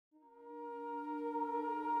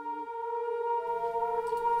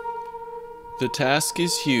The task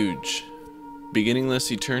is huge.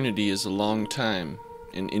 Beginningless eternity is a long time,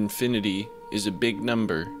 and infinity is a big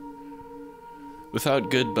number.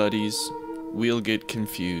 Without good buddies, we'll get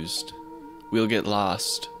confused. We'll get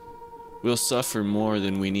lost. We'll suffer more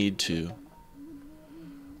than we need to.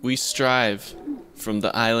 We strive from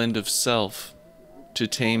the island of self to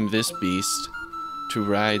tame this beast, to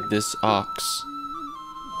ride this ox.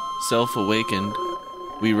 Self-awakened,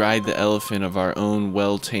 we ride the elephant of our own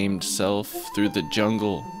well-tamed self through the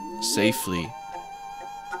jungle safely,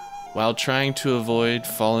 while trying to avoid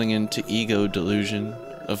falling into ego delusion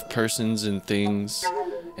of persons and things,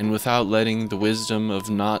 and without letting the wisdom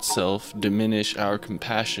of not-self diminish our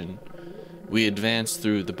compassion, we advance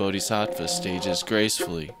through the Bodhisattva stages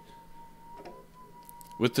gracefully.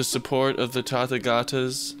 With the support of the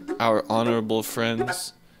Tathagatas, our honorable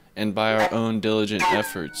friends, and by our own diligent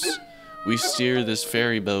efforts, we steer this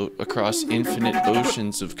ferry boat across infinite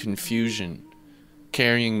oceans of confusion,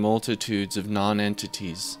 carrying multitudes of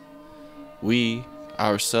non-entities. We,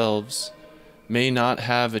 ourselves, may not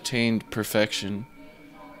have attained perfection.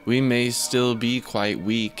 We may still be quite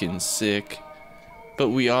weak and sick, but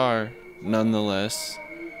we are, nonetheless,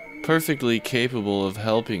 perfectly capable of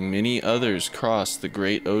helping many others cross the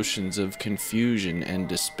great oceans of confusion and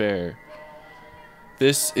despair.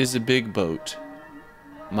 This is a big boat,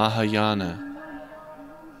 Mahayana.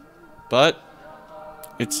 But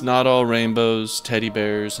it's not all rainbows, teddy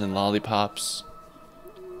bears, and lollipops.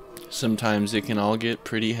 Sometimes it can all get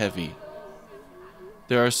pretty heavy.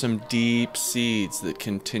 There are some deep seeds that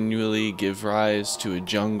continually give rise to a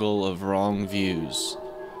jungle of wrong views.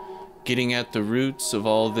 Getting at the roots of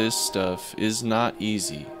all this stuff is not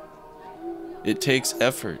easy. It takes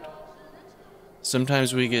effort.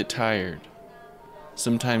 Sometimes we get tired.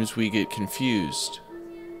 Sometimes we get confused.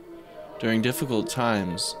 During difficult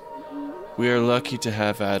times, we are lucky to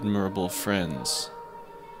have admirable friends.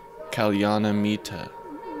 Kalyana Mita.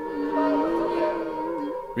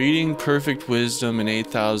 Reading Perfect Wisdom in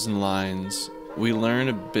 8,000 lines, we learn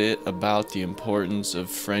a bit about the importance of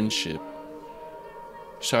friendship.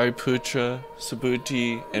 Shariputra,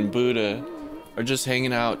 Subhuti, and Buddha are just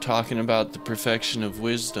hanging out talking about the perfection of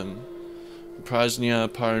wisdom. Prajna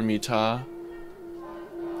Paramita,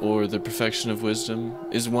 or the perfection of wisdom,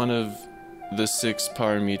 is one of the 6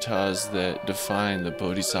 paramitas that define the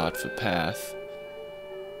Bodhisattva path.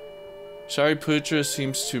 Shariputra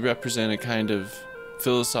seems to represent a kind of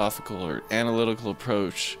philosophical or analytical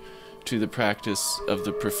approach to the practice of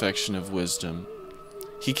the perfection of wisdom.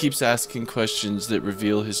 He keeps asking questions that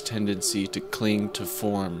reveal his tendency to cling to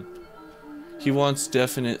form. He wants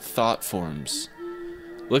definite thought forms.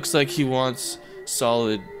 Looks like he wants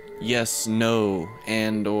solid yes, no,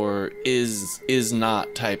 and or is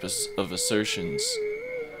not type of assertions.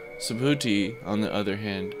 Subhuti, on the other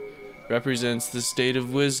hand, represents the state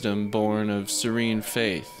of wisdom born of serene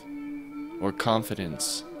faith, or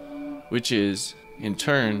confidence, which is, in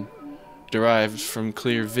turn, derived from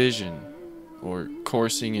clear vision, or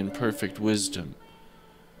coursing in perfect wisdom.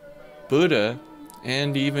 Buddha,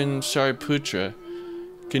 and even Shariputra,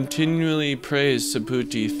 continually praise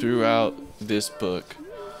Subhuti throughout this book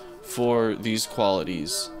for these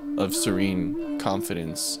qualities of serene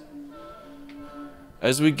confidence.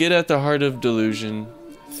 As we get at the heart of delusion,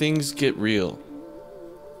 things get real.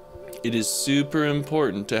 It is super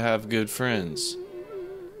important to have good friends.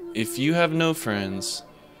 If you have no friends,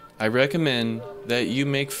 I recommend that you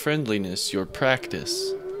make friendliness your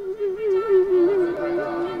practice.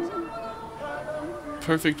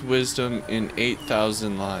 Perfect Wisdom in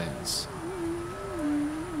 8,000 lines,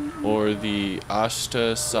 or the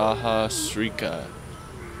Ashta Sahasrika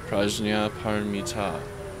Prajna Paramita.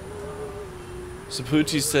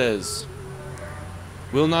 Subhuti says,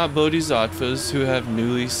 will not bodhisattvas who have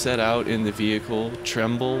newly set out in the vehicle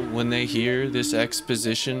tremble when they hear this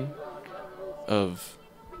exposition of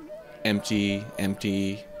empty,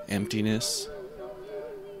 empty, emptiness?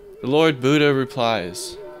 The Lord Buddha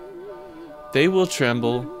replies, they will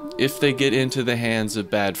tremble if they get into the hands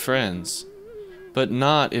of bad friends, but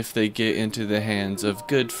not if they get into the hands of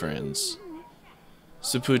good friends.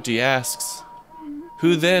 Subhuti asks,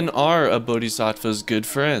 who then are a bodhisattva's good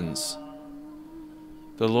friends?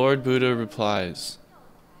 The Lord Buddha replies,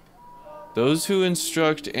 those who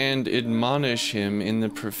instruct and admonish him in the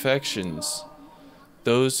perfections,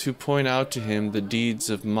 those who point out to him the deeds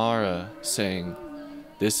of Mara, saying,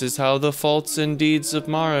 this is how the faults and deeds of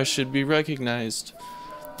Mara should be recognized.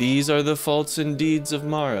 These are the faults and deeds of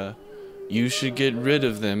Mara. You should get rid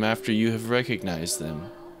of them after you have recognized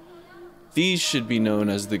them. These should be known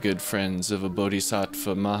as the good friends of a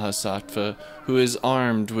Bodhisattva Mahasattva who is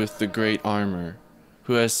armed with the great armor.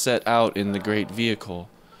 who has set out in the great vehicle,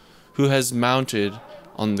 who has mounted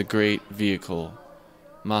on the great vehicle,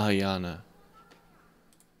 Mahayana.